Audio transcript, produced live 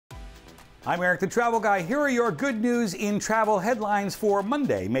I'm Erik the Travel Guy. Here are your good news in travel headlines for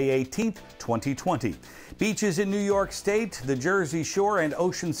Monday, May 18th, 2020. Beaches in New York State, the Jersey Shore, and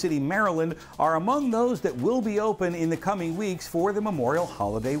Ocean City, Maryland are among those that will be open in the coming weeks for the Memorial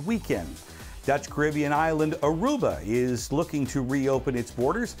Holiday weekend. Dutch Caribbean island Aruba is looking to reopen its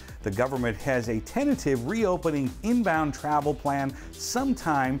borders. The government has a tentative reopening inbound travel plan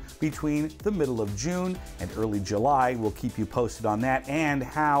sometime between the middle of June and early July. We'll keep you posted on that and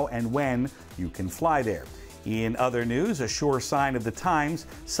how and when you can fly there. In other news, a sure sign of the times,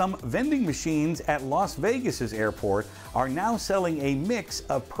 some vending machines at Las Vegas's airport are now selling a mix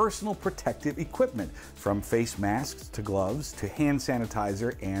of personal protective equipment, from face masks to gloves to hand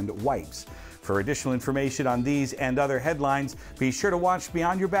sanitizer and wipes. For additional information on these and other headlines, be sure to watch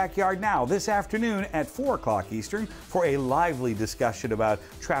Beyond Your Backyard Now this afternoon at 4 o'clock Eastern for a lively discussion about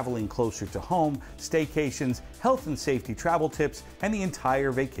traveling closer to home, staycations, health and safety travel tips, and the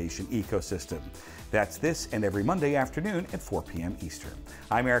entire vacation ecosystem. That's this and every Monday afternoon at 4 p.m. Eastern.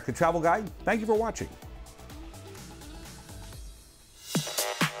 I'm Erik the Travel Guy. Thank you for watching.